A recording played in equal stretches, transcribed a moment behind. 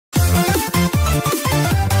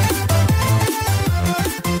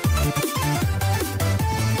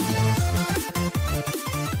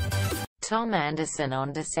Tom Anderson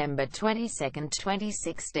on December 22,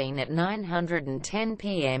 2016 at 9:10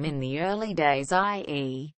 p.m. in the early days,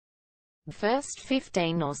 i.e. the first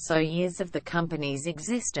 15 or so years of the company's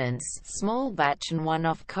existence. Small batch and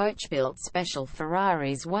one-off coach-built special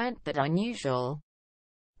Ferraris weren't that unusual.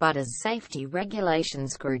 But as safety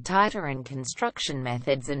regulations grew tighter and construction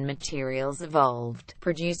methods and materials evolved,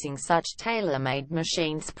 producing such tailor-made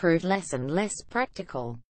machines proved less and less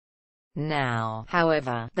practical. Now,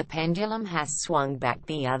 however, the pendulum has swung back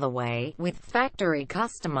the other way, with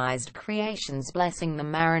factory-customized creations blessing the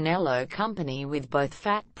Maranello company with both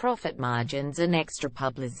fat profit margins and extra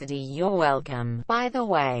publicity. You're welcome, by the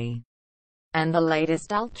way. And the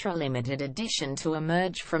latest ultra-limited edition to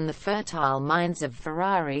emerge from the fertile minds of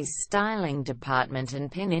Ferrari's styling department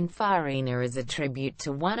and Pininfarina is a tribute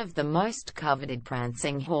to one of the most coveted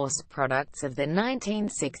prancing horse products of the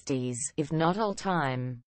 1960s, if not all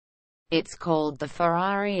time. It's called the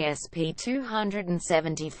Ferrari SP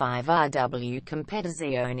 275 RW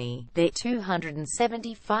Competizione, the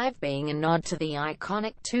 275 being a nod to the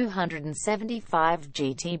iconic 275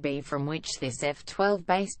 GTB from which this F12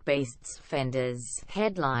 based beast's fenders,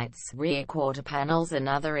 headlights, rear quarter panels and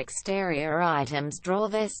other exterior items draw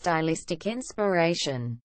their stylistic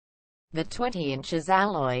inspiration. The 20"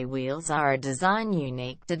 alloy wheels are a design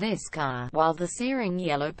unique to this car, while the searing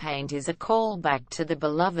yellow paint is a callback to the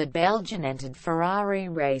beloved Belgian-entered Ferrari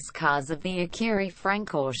race cars of the Écurie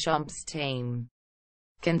Francorchamps team.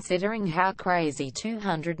 Considering how crazy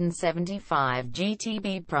 275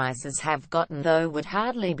 GTB prices have gotten, though, would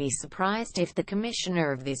hardly be surprised if the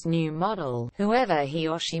commissioner of this new model, whoever he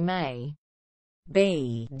or she may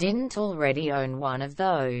B, didn't already own one of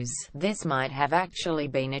those. This might have actually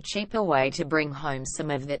been a cheaper way to bring home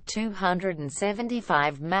some of that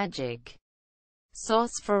 275 magic.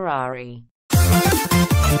 Source: Ferrari.